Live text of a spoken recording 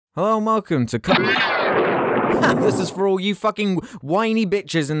Hello and welcome to This is for all you fucking whiny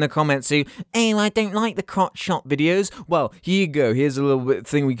bitches in the comments who, oh, I don't like the crotch shot videos. Well, here you go. Here's a little bit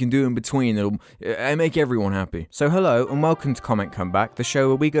thing we can do in between that'll make everyone happy. So hello and welcome to Comment Comeback, the show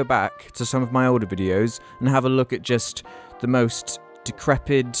where we go back to some of my older videos and have a look at just the most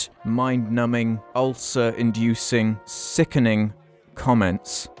decrepit, mind-numbing, ulcer-inducing, sickening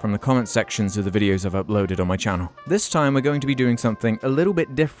comments from the comment sections of the videos I've uploaded on my channel. This time we're going to be doing something a little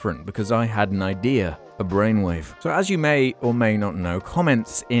bit different because I had an idea, a brainwave. So as you may or may not know,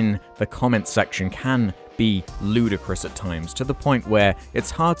 comments in the comment section can be ludicrous at times, to the point where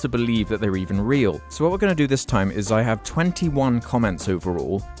it's hard to believe that they're even real. So what we're going to do this time is I have 21 comments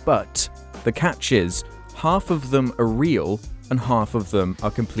overall, but the catch is half of them are real and half of them are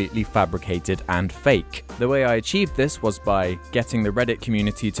completely fabricated and fake. The way I achieved this was by getting the Reddit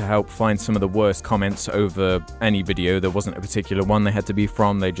community to help find some of the worst comments over any video. There wasn't a particular one they had to be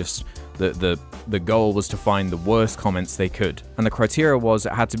from, they just, the goal was to find the worst comments they could. And the criteria was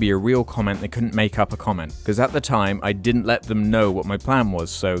it had to be a real comment, they couldn't make up a comment. Because at the time, I didn't let them know what my plan was,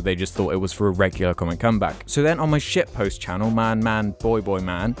 so they just thought it was for a regular comment comeback. So then on my shitpost channel, man, boy,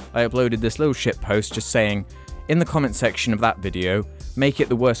 man, I uploaded this little shitpost just saying, in the comment section of that video, make it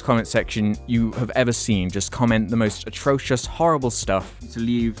the worst comment section you have ever seen. Just comment the most atrocious, horrible stuff. To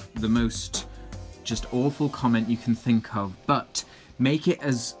leave the most just awful comment you can think of, but make it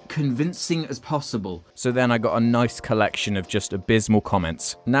as convincing as possible. So then I got a nice collection of just abysmal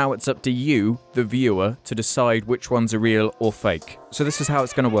comments. Now it's up to you, the viewer, to decide which ones are real or fake. So this is how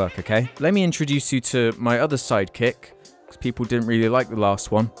it's gonna work, okay? Let me introduce you to my other sidekick. People didn't really like the last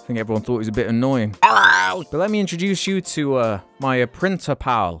one. I think everyone thought it was a bit annoying. Hello! But let me introduce you to my printer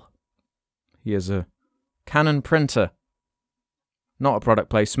pal. He is a Canon printer. Not a product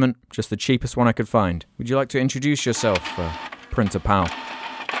placement, just the cheapest one I could find. Would you like to introduce yourself, printer pal?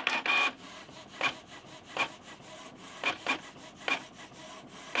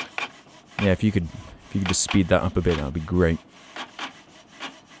 Yeah, if you could just speed that up a bit, that would be great.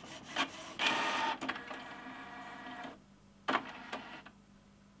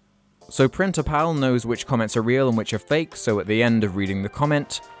 So Printer Pal knows which comments are real and which are fake, so at the end of reading the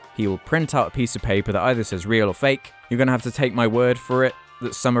comment, he will print out a piece of paper that either says real or fake. You're gonna have to take my word for it,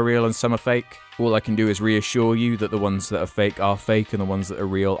 that some are real and some are fake. All I can do is reassure you that the ones that are fake and the ones that are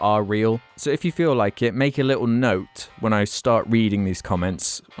real are real. So if you feel like it, make a little note when I start reading these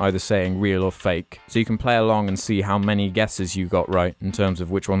comments, either saying real or fake, so you can play along and see how many guesses you got right in terms of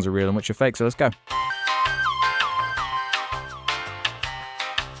which ones are real and which are fake, so let's go.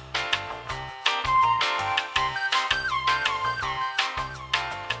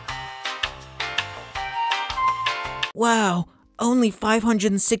 Wow, only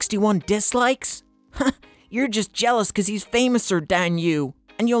 561 dislikes? You're just jealous because he's famouser than you,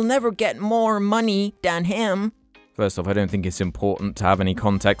 and you'll never get more money than him. First off, I don't think it's important to have any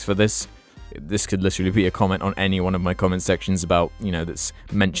context for this. This could literally be a comment on any one of my comment sections about, you know, that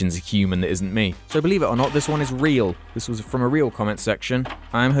mentions a human that isn't me. So believe it or not, this one is real. This was from a real comment section.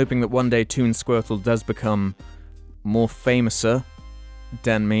 I'm hoping that one day Toon Squirtle does become more famouser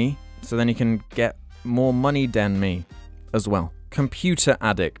than me, so then he can get more money than me as well. Computer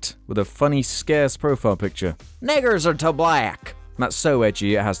addict with a funny scarce profile picture. Niggers are to black. That's so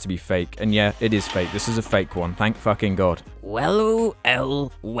edgy it has to be fake, and yeah, it is fake. This is a fake one, thank fucking god. Well.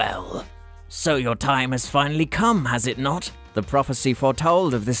 So your time has finally come, has it not? The prophecy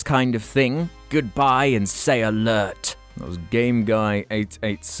foretold of this kind of thing. Goodbye and say alert. That was Game Guy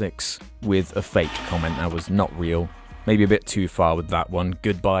 886 with a fake comment that was not real. Maybe a bit too far with that one.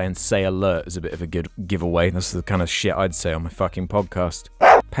 Goodbye and say alert is a bit of a good giveaway. That's the kind of shit I'd say on my fucking podcast.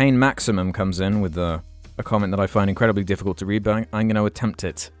 Pain Maximum comes in with a comment that I find incredibly difficult to read, but I'm going to attempt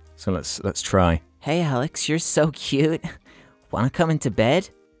it. So let's try. Hey Alex, you're so cute. Wanna come into bed?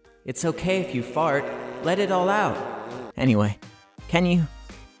 It's okay if you fart. Let it all out. Anyway, can you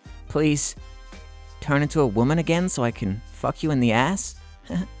please turn into a woman again so I can fuck you in the ass?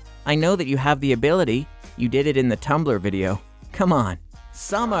 I know that you have the ability. You did it in the Tumblr video. Come on.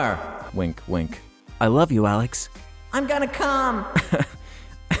 Summer! Wink, wink. I love you, Alex. I'm gonna come!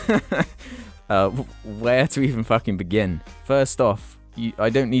 Where to even fucking begin? First off, I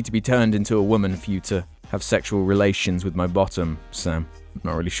don't need to be turned into a woman for you to have sexual relations with my bottom, Sam. I'm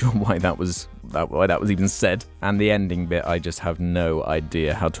not really sure why that was even said. And the ending bit, I just have no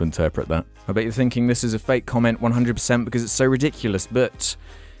idea how to interpret that. I bet you're thinking this is a fake comment 100% because it's so ridiculous, but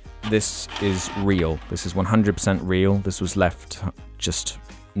this is real. This is 100% real. This was left just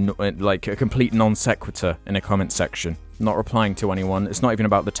like a complete non sequitur in a comment section. Not replying to anyone. It's not even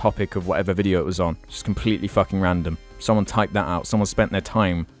about the topic of whatever video it was on. Just completely fucking random. Someone typed that out. Someone spent their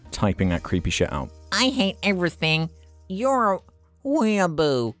time typing that creepy shit out. I hate everything. You're a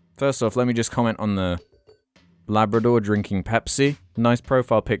weeaboo. First off, let me just comment on the Labrador drinking Pepsi. Nice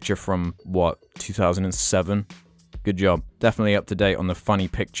profile picture from, what, 2007? Good job. Definitely up to date on the funny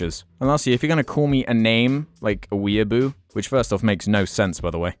pictures. And lastly, if you're gonna call me a name, like a weeaboo, which first off makes no sense,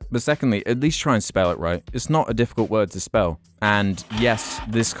 by the way, but secondly, at least try and spell it right. It's not a difficult word to spell. And yes,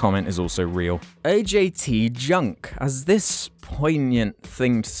 this comment is also real. AJT Junk has this poignant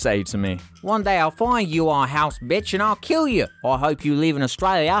thing to say to me. One day I'll find you, our house bitch, and I'll kill you. I hope you live in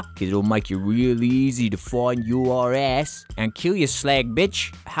Australia, cause it'll make it really easy to find your ass and kill you, slag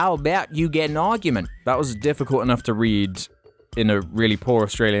bitch. How about you get an argument? That was difficult enough to read in a really poor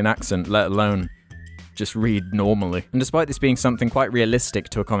Australian accent, let alone just read normally. And despite this being something quite realistic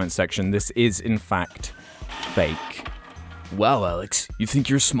to a comment section, this is in fact fake. Wow, Alex, you think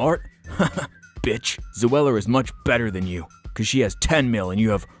you're smart? Bitch, Zoella is much better than you, cause she has 10 mil and you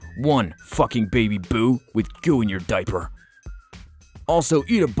have 1 fucking baby boo with goo in your diaper. Also,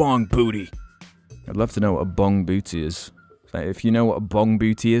 eat a bong booty. I'd love to know what a bong booty is. If you know what a bong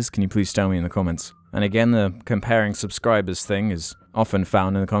booty is, can you please tell me in the comments? And again, the comparing subscribers thing is often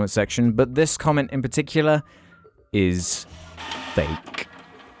found in the comment section, but this comment in particular is fake.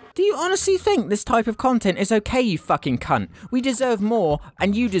 Do you honestly think this type of content is okay, you fucking cunt? We deserve more,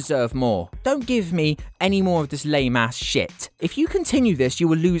 and you deserve more. Don't give me any more of this lame-ass shit. If you continue this, you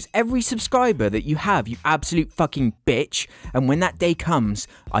will lose every subscriber that you have, you absolute fucking bitch. And when that day comes,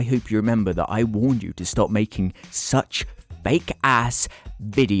 I hope you remember that I warned you to stop making such fake-ass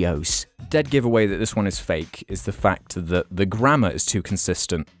videos. Dead giveaway that this one is fake is the fact that the grammar is too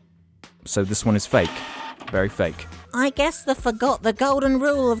consistent. So this one is fake. Very fake. I guess they forgot the golden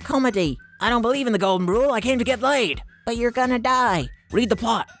rule of comedy. I don't believe in the golden rule, I came to get laid. But you're gonna die. Read the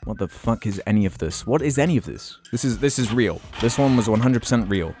plot. What the fuck is any of this? What is any of this? This is real. This one was 100%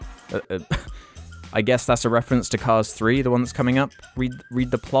 real. I guess that's a reference to Cars 3, the one that's coming up.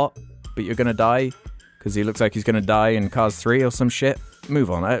 Read the plot, but you're gonna die. Because he looks like he's gonna die in Cars 3 or some shit. Move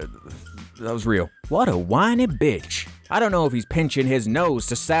on. That was real. What a whiny bitch. I don't know if he's pinching his nose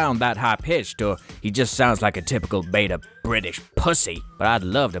to sound that high-pitched, or he just sounds like a typical beta British pussy, but I'd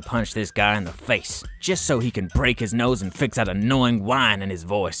love to punch this guy in the face, just so he can break his nose and fix that annoying whine in his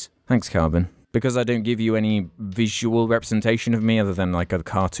voice. Thanks, Calvin. Because I don't give you any visual representation of me other than like a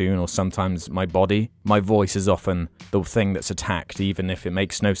cartoon or sometimes my body, my voice is often the thing that's attacked, even if it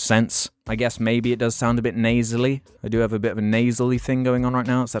makes no sense. I guess maybe it does sound a bit nasally. I do have a bit of a nasally thing going on right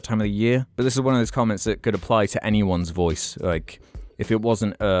now. It's that time of the year. But this is one of those comments that could apply to anyone's voice. Like, if it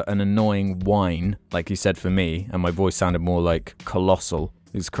wasn't an annoying whine, like you said for me, and my voice sounded more like colossal,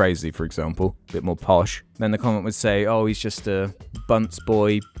 is crazy, for example, a bit more posh, then the comment would say, oh, he's just a Bunce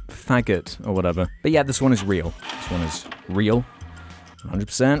boy faggot, or whatever. But yeah, this one is real. This one is real.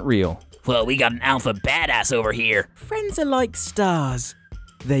 100% real. Well, we got an alpha badass over here. Friends are like stars.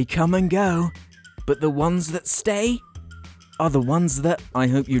 They come and go, but the ones that stay are the ones that I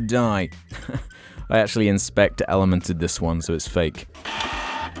hope you die. I actually inspect elemented this one, so it's fake.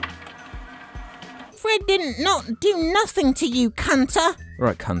 Fred didn't not do nothing to you, cunter.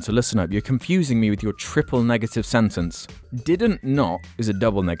 Right, cunter, listen up. You're confusing me with your triple negative sentence. Didn't not is a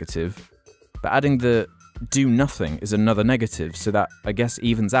double negative, but adding the do nothing is another negative, so that, I guess,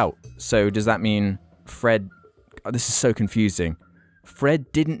 evens out. So does that mean Fred... Oh, this is so confusing.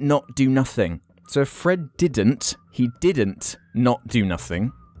 Fred didn't not do nothing. So if Fred didn't, he didn't not do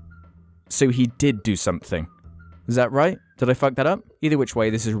nothing. So he did do something. Is that right? Did I fuck that up? Either which way,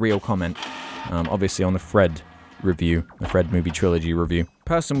 this is a real comment. Obviously on the Fred review, the Fred movie trilogy review.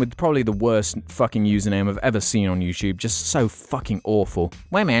 Person with probably the worst fucking username I've ever seen on YouTube, just so fucking awful.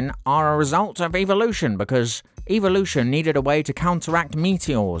 Women are a result of evolution because evolution needed a way to counteract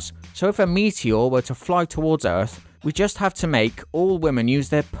meteors. So if a meteor were to fly towards Earth, we just have to make all women use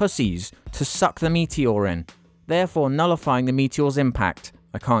their pussies to suck the meteor in, therefore nullifying the meteor's impact.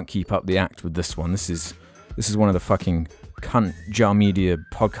 I can't keep up the act with this one. This is one of the fucking cunt Jar Media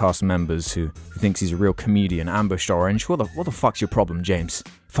podcast members who thinks he's a real comedian, ambushed orange. What the fuck's your problem, James?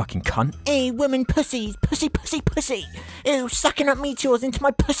 Fucking cunt. Hey, women pussies, pussy, pussy, pussy. Ew, sucking up meteors into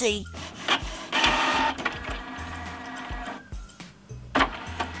my pussy.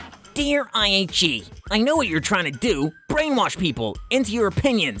 Dear IHE, I know what you're trying to do, brainwash people into your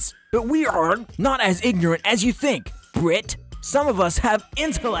opinions. But we are not as ignorant as you think, Brit. Some of us have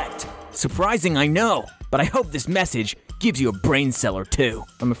intellect. Surprising, I know, but I hope this message gives you a brain cell or two.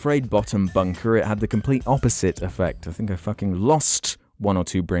 I'm afraid, Bottom Bunker, it had the complete opposite effect. I think I fucking lost 1 or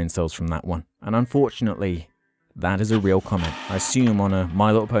 2 brain cells from that one. And unfortunately, that is a real comment. I assume on a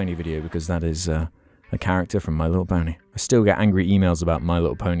My Little Pony video, because that is a character from My Little Pony. I still get angry emails about My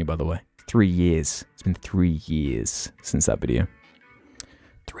Little Pony, by the way. 3 years. It's been 3 years since that video.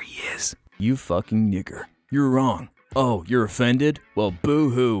 3 years. You fucking nigger. You're wrong. Oh, you're offended? Well,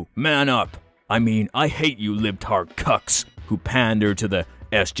 boo-hoo. Man up. I mean, I hate you libtard cucks who pander to the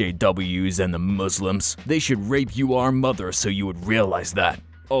SJWs and the Muslims. They should rape you our mother so you would realize that.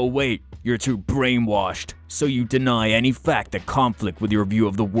 Oh wait, you're too brainwashed, so you deny any fact that conflict with your view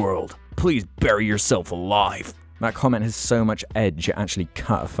of the world. Please bury yourself alive. That comment has so much edge, it actually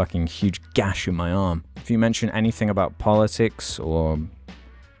cut a fucking huge gash in my arm. If you mention anything about politics or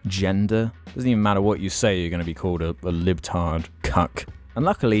gender, doesn't even matter what you say, you're gonna be called a libtard cuck. And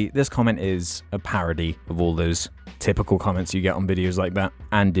luckily, this comment is a parody of all those typical comments you get on videos like that,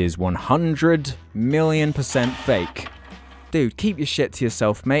 and is 100,000,000% fake. Dude, keep your shit to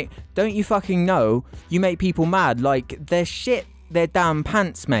yourself, mate. Don't you fucking know you make people mad like they're shit their damn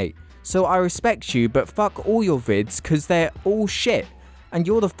pants, mate? So I respect you, but fuck all your vids, cause they're all shit. And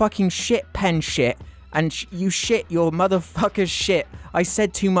you're the fucking shit pen shit, and you shit your motherfucker's shit. I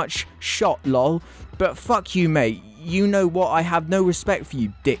said too much shot, lol. But fuck you, mate. You know what? I have no respect for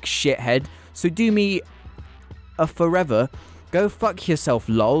you, dick shithead. So do me a forever. Go fuck yourself,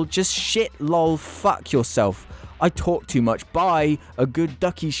 lol. Just shit, lol, fuck yourself. I talk too much. Bye. A good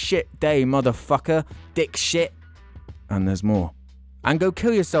ducky shit day, motherfucker. Dick shit. And there's more. And go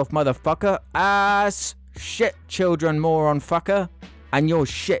kill yourself, motherfucker. Ass shit, children, moron fucker. And you're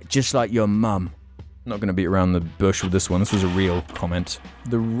shit just like your mum. Not going to beat around the bush with this one. This was a real comment.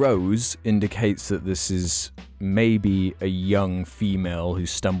 The rose indicates that this is maybe a young female who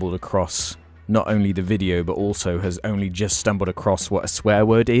stumbled across not only the video, but also has only just stumbled across what a swear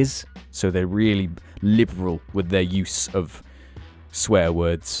word is. So they're really liberal with their use of swear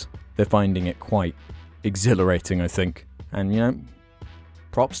words. They're finding it quite exhilarating, I think. And, you know,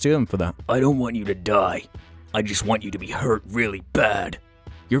 props to them for that. I don't want you to die. I just want you to be hurt really bad.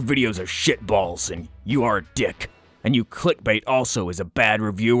 Your videos are shitballs, and you are a dick. And you clickbait also is a bad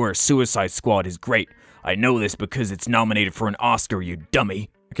reviewer. Suicide Squad is great. I know this because it's nominated for an Oscar, you dummy.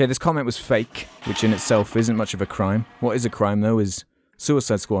 Okay, this comment was fake, which in itself isn't much of a crime. What is a crime, though, is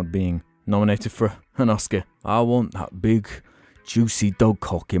Suicide Squad being nominated for an Oscar. I want that big, juicy dog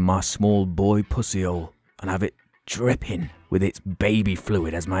cock in my small boy pussy hole, and have it dripping with its baby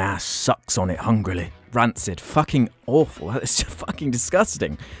fluid as my ass sucks on it hungrily. Rancid. Fucking awful. That's fucking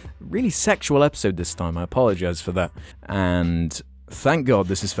disgusting. Really sexual episode this time. I apologize for that. And thank God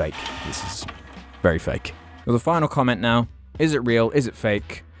this is fake. This is very fake. Well, the final comment now. Is it real? Is it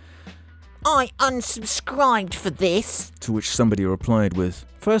fake? I unsubscribed for this. To which somebody replied with,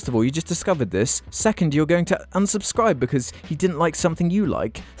 first of all, you just discovered this. Second, you're going to unsubscribe because he didn't like something you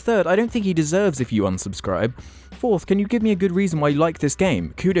like. Third, I don't think he deserves if you unsubscribe. Fourth, can you give me a good reason why you like this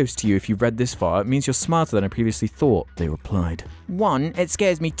game? Kudos to you if you've read this far. It means you're smarter than I previously thought, they replied. 1, it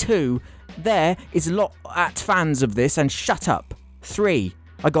scares me. 2, there is a lot at fans of this, and shut up. 3,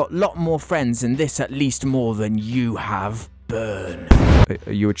 I got a lot more friends and this at least more than you have. Burn.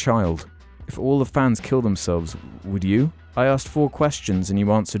 Are you a child? If all the fans kill themselves, would you? I asked 4 questions and you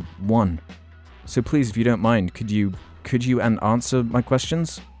answered 1. So please, if you don't mind, could you answer my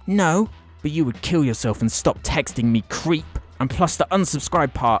questions? No, but you would kill yourself and stop texting me, creep. And plus the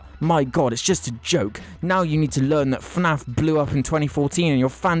unsubscribe part, my god, it's just a joke. Now you need to learn that FNAF blew up in 2014 and your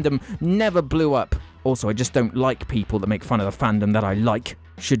fandom never blew up. Also, I just don't like people that make fun of the fandom that I like.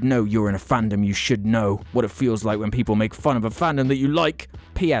 Should know you're in a fandom, you should know what it feels like when people make fun of a fandom that you like.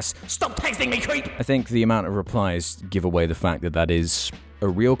 P.S. Stop texting me, creep! I think the amount of replies give away the fact that that is a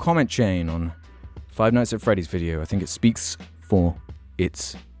real comment chain on Five Nights at Freddy's video. I think it speaks for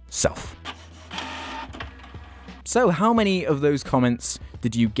itself. So how many of those comments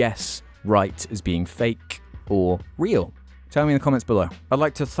did you guess right as being fake or real? Tell me in the comments below. I'd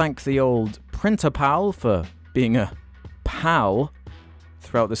like to thank the old printer pal for being a pal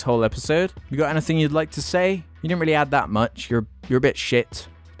throughout this whole episode. You got anything you'd like to say? You didn't really add that much. You're a bit shit, to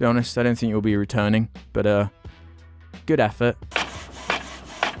be honest. I don't think you'll be returning, but good effort.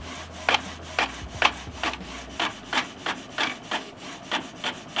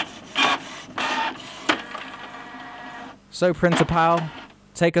 So, Printer Pal,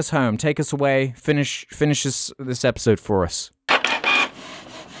 take us home, take us away, finish this episode for us.